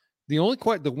 Mark, the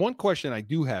one question I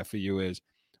do have for you is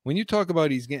when you talk about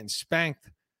he's getting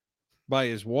spanked by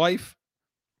his wife,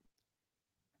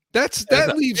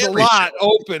 that leaves a lot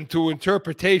open to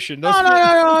interpretation. No,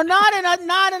 not in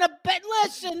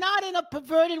a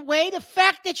perverted way. The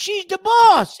fact that she's the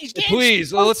boss.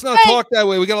 Please, let's not talk that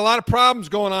way. We got a lot of problems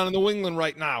going on in New England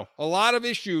right now. A lot of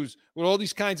issues with all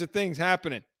these kinds of things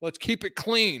happening. Let's keep it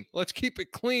clean. Let's keep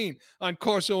it clean on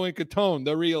Corso and Catone,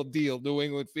 the real deal, New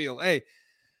England field. Hey,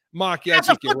 Mark, yeah, I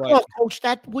think you're right. Coach,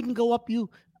 that wouldn't go up you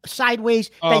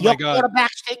sideways. That your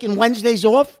quarterback's taking Wednesdays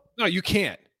off. No, you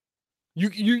can't.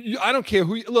 You I don't care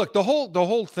who you look. The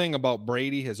whole thing about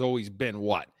Brady has always been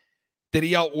what? That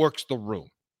he outworks the room.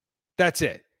 That's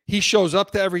it. He shows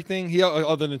up to everything.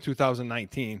 Other than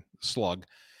 2019 slug,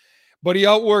 but he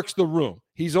outworks the room.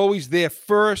 He's always there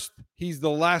first. He's the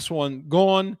last one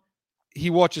gone. He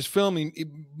watches film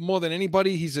more than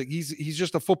anybody. He's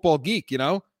just a football geek, you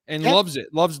know, and loves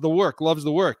it. Loves the work.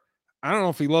 I don't know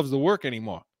if he loves the work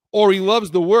anymore, or he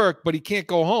loves the work, but he can't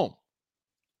go home.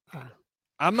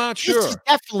 I'm not sure. This is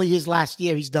definitely his last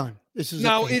year. He's done. Is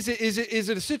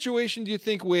it a situation, do you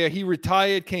think, where he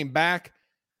retired, came back,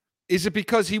 Is it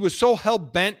because he was so hell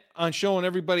bent on showing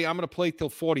everybody I'm going to play till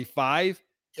 45?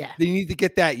 Yeah. They need to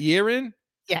get that year in?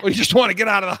 Yeah. Or you just want to get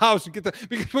out of the house and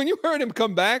because when you heard him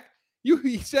come back,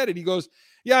 he said it. He goes,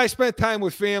 yeah, I spent time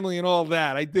with family and all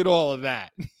that. I did all of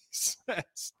that.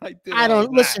 I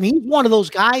don't listen. He's one of those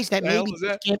guys that The hell maybe is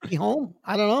that? can't be home.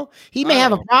 I don't know. He I may don't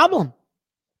have a know. problem.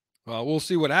 Well, we'll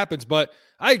see what happens, but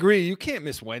I agree. You can't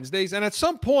miss Wednesdays. And at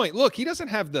some point, look, he doesn't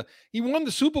have he won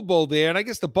the Super Bowl there. And I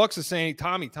guess the Bucs are saying,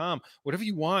 Tom, whatever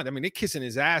you want. I mean, they're kissing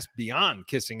his ass beyond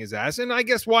kissing his ass. And I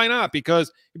guess why not?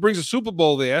 Because he brings a Super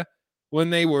Bowl there when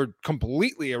they were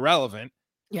completely irrelevant.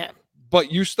 Yeah.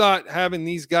 But you start having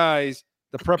these guys,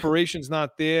 the preparation's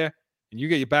not there, and you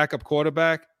get your backup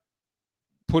quarterback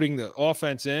putting the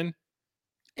offense in.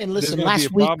 And there's listen, gonna be last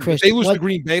a week, problem. Chris, If they lose to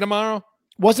Green Bay tomorrow.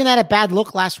 wasn't that a bad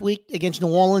look last week against New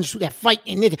Orleans? That fight,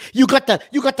 and you got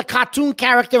the cartoon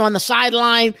character on the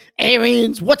sideline,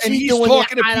 Arians. What's And he he's doing?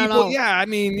 talking there? to I don't people. know. Yeah, I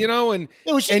mean, and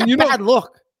It was just and a bad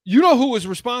look. You know who was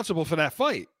responsible for that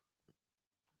fight?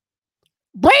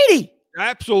 Brady.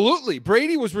 Absolutely.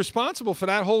 Brady was responsible for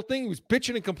that whole thing. He was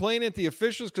bitching and complaining at the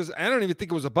officials because I don't even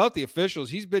think it was about the officials.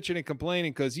 He's bitching and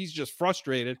complaining because he's just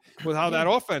frustrated with how that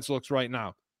offense looks right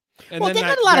now. And Well, then they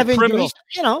got a lot of criminal,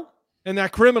 injuries, And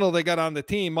that criminal they got on the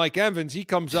team, Mike Evans, he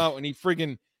comes out and he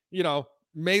friggin',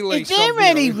 melee. Is there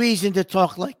any reason to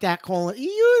talk like that, Colin?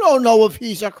 You don't know if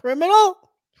he's a criminal.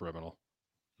 Criminal.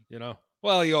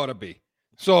 Well, he ought to be.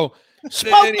 So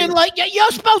Spoken like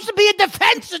you're supposed to be a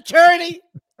defense attorney.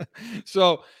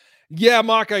 So, yeah,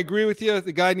 Mark, I agree with you.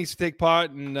 The guy needs to take part,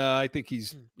 and I think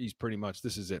he's pretty much,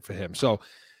 this is it for him. So,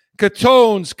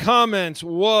 Catone's comments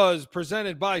was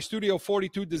presented by Studio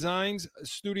 42 Designs,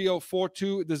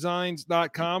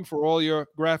 studio42designs.com for all your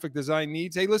graphic design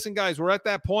needs. Hey, listen, guys, we're at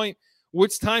that point.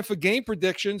 It's time for game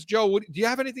predictions. Joe, do you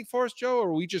have anything for us, Joe, or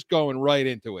are we just going right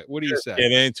into it? What do you say?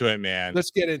 Get into it, man. Let's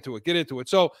get into it.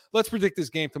 So, let's predict this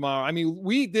game tomorrow. I mean,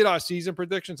 we did our season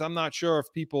predictions. I'm not sure if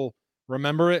people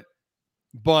remember it,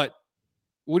 but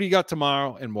what do you got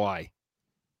tomorrow and why?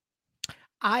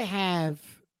 I have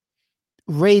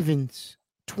Ravens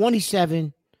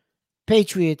 27,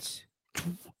 Patriots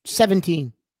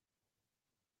 17.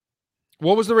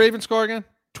 What was the Ravens score again?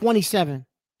 27.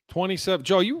 27.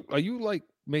 Joe, are you like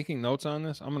making notes on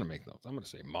this? I'm going to make notes. I'm going to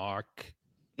say Mark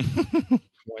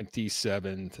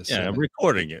 27 to 7. Yeah, I'm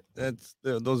recording it.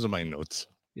 Those are my notes.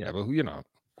 Yeah, but you never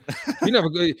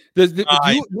go.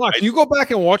 Mark, do you go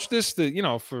back and watch this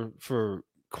for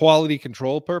quality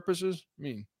control purposes? I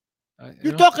mean,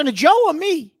 you're talking to Joe or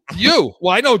me? You.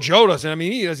 Well, I know Joe doesn't. I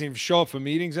mean, he doesn't even show up for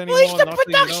meetings anymore. Well, he's the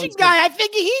production guy. I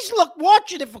think he's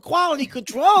watching it for quality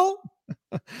control.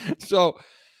 So,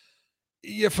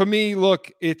 yeah, for me,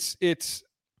 look, it's.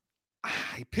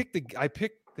 I picked. Did I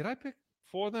pick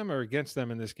for them or against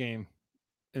them in this game?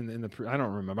 I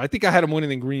don't remember. I think I had them winning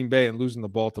in Green Bay and losing to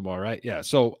Baltimore, right? Yeah.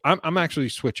 So I'm actually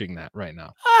switching that right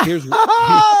now. Here's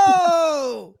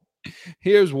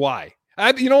why.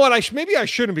 You know what? Maybe I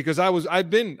shouldn't because I was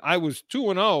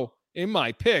 2-0 in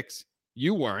my picks.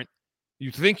 You weren't.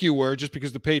 You think you were just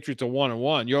because the Patriots are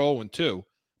 1-1. You're 0-2.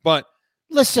 But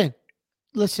listen.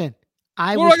 What am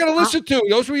I going to listen to?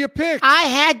 Those were your picks. I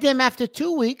had them after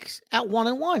 2 weeks at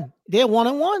 1-1. They're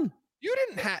 1-1. You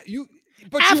didn't have you.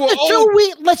 But after you were 2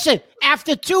 weeks, listen.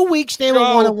 After 2 weeks, they were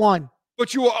 1-1.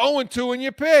 But you were 0-2 in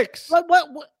your picks. What?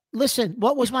 Listen,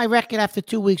 what was my record after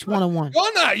 2 weeks? 1-1.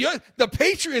 You're not. The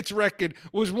Patriots' record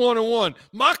was 1-1.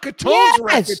 Mark Catone's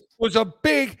record was a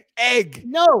big egg.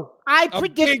 No, I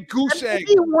predicted big goose egg.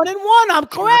 1-1. I'm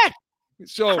correct.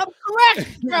 So I'm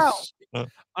correct. No.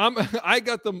 I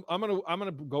got them. I'm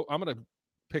gonna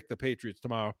pick the Patriots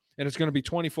tomorrow, and it's gonna be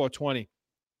 24-20.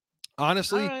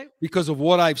 Honestly, because of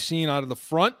what I've seen out of the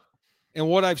front and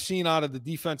what I've seen out of the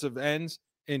defensive ends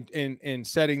in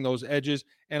setting those edges,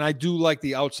 and I do like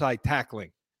the outside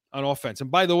tackling on offense.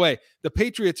 And by the way, the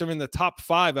Patriots are in the top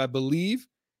 5, I believe,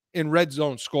 in red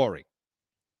zone scoring.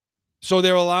 So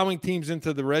they're allowing teams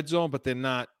into the red zone, but they're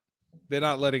not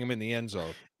letting them in the end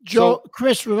zone. Joe,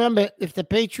 Chris, remember, if the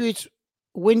Patriots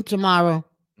win tomorrow,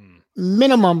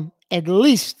 minimum at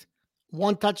least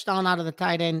 1 touchdown out of the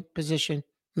tight end position,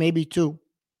 maybe 2.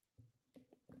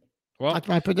 Well, that's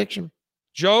my prediction.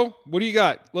 Joe, what do you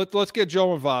got? Let's get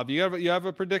Joe involved. You have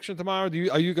a prediction tomorrow?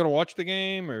 Are you going to watch the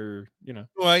game or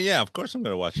Well, yeah, of course I'm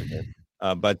going to watch the game.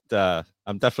 But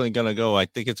I'm definitely going to go. I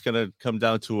think it's going to come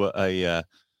down to a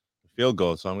field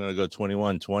goal, so I'm going to go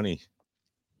 21-20.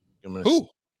 Who?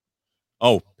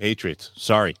 Oh, Patriots.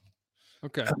 Sorry.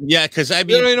 Okay. Yeah, because I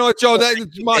mean, you know what, Joe?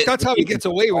 Mark, that's how he gets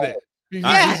away with it. He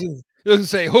doesn't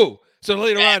say who. So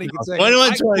later on, he can say,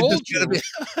 21 I told is going to you. be.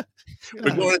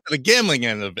 We're going to the gambling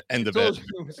end of Told it.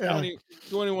 you it was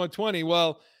 21-20.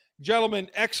 Well, gentlemen,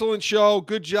 excellent show.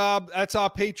 Good job. That's our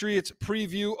Patriots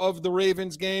preview of the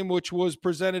Ravens game, which was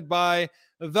presented by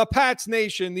the Pats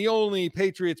Nation, the only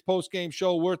Patriots post-game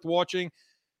show worth watching.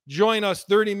 Join us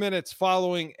 30 minutes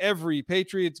following every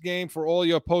Patriots game for all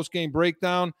your post-game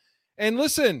breakdown. And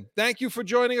listen, thank you for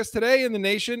joining us today in the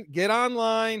nation. Get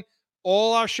online.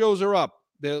 All our shows are up.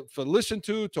 They're for listen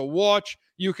to watch.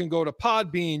 You can go to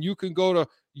Podbean. You can go to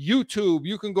YouTube.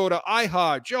 You can go to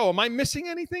iHeart. Joe, am I missing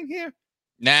anything here?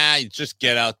 Nah, you just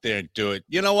get out there and do it.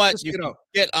 You know what? Just You can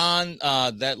get on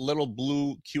that little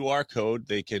blue QR code.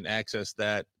 They can access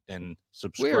that and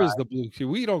subscribe. Where is the blue Q?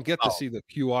 We don't get to see the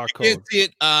QR You can't code. see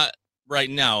it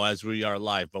right now as we are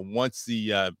live, but once the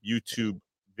YouTube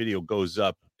video goes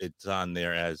up, it's on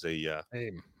there as a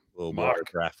Hey, little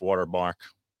Mark. watermark.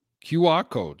 QR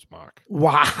codes, Mark.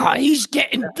 Wow,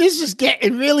 this is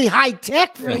getting really high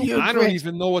tech for you. I don't Chris.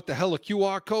 even know what the hell a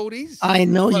QR code is. I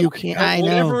know But you can't. I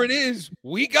whatever know. it is,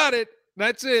 we got it.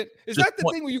 That's it. Is Just that the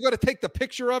thing where you got to take the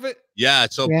picture of it? Yeah,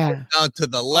 so Yeah. put it down to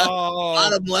the left, Oh,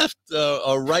 bottom left,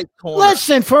 or right corner.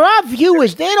 Listen, for our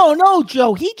viewers, they don't know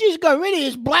Joe. He just got rid of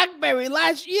his BlackBerry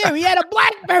last year. He had a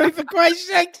BlackBerry for Christ's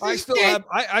sake. I still have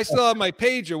my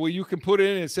pager where you can put it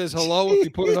in and it says hello if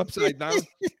you put it upside down.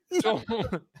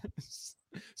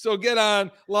 So get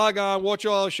on, log on, watch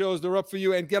all our shows. They're up for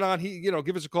you, and get on.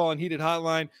 Give us a call on Heated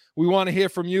Hotline. We want to hear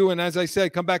from you. And as I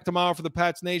said, come back tomorrow for the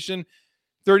Pats Nation.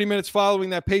 30 minutes following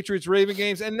that Patriots-Raven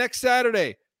games. And next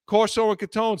Saturday, Corso and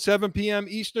Catone, 7 p.m.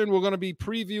 Eastern. We're going to be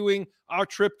previewing our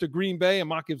trip to Green Bay. And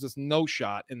Mark gives us no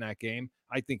shot in that game.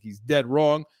 I think he's dead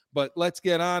wrong. But let's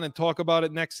get on and talk about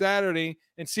it next Saturday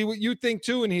and see what you think,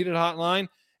 too, in Heated Hotline.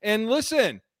 And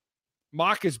listen,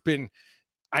 Mark has been,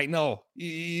 I know,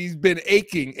 he's been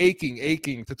aching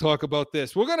to talk about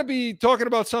this. We're going to be talking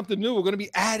about something new. We're going to be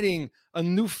adding a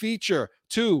new feature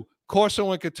to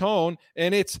Corso and Catone,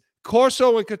 and it's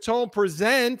Corso and Catone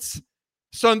presents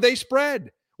Sunday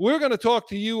Spread. We're going to talk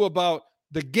to you about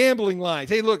the gambling lines.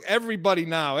 Hey, look, everybody's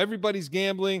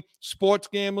gambling, sports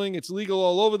gambling. It's legal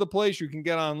all over the place. You can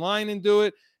get online and do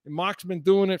it. And Mark's been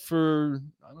doing it for,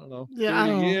 I don't know,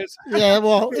 30 years. Yeah,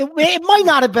 well, it might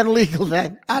not have been legal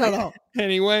then. I don't know.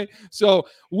 Anyway, so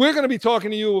we're going to be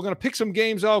talking to you. We're going to pick some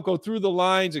games out, go through the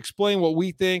lines, explain what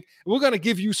we think. We're going to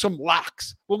give you some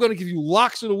locks. We're going to give you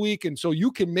locks of the week, and so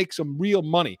you can make some real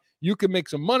money. You can make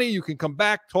some money. You can come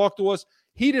back, talk to us.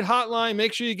 Heated Hotline.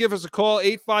 Make sure you give us a call,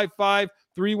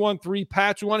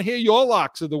 855-313-PATS. We want to hear your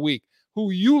locks of the week, who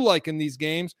you like in these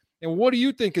games, and what do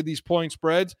you think of these point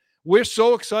spreads? We're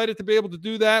so excited to be able to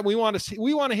do that. We want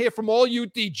to hear from all you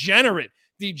degenerate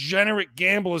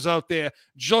gamblers out there,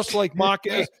 just like Mark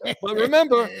is. But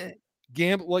remember,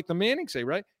 gamble like the Mannings say,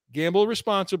 right? Gamble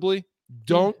responsibly.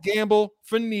 Don't gamble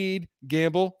for need.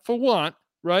 Gamble for want,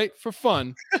 right? For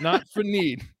fun, not for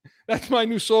need. That's my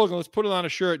new slogan. Let's put it on a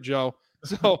shirt, Joe.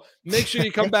 So make sure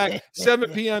you come back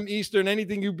 7 p.m. Eastern.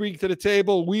 Anything you bring to the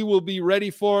table, we will be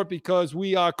ready for it because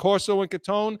we are Corso and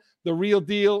Catone, the real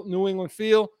deal, New England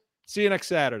feel. See you next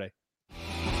Saturday.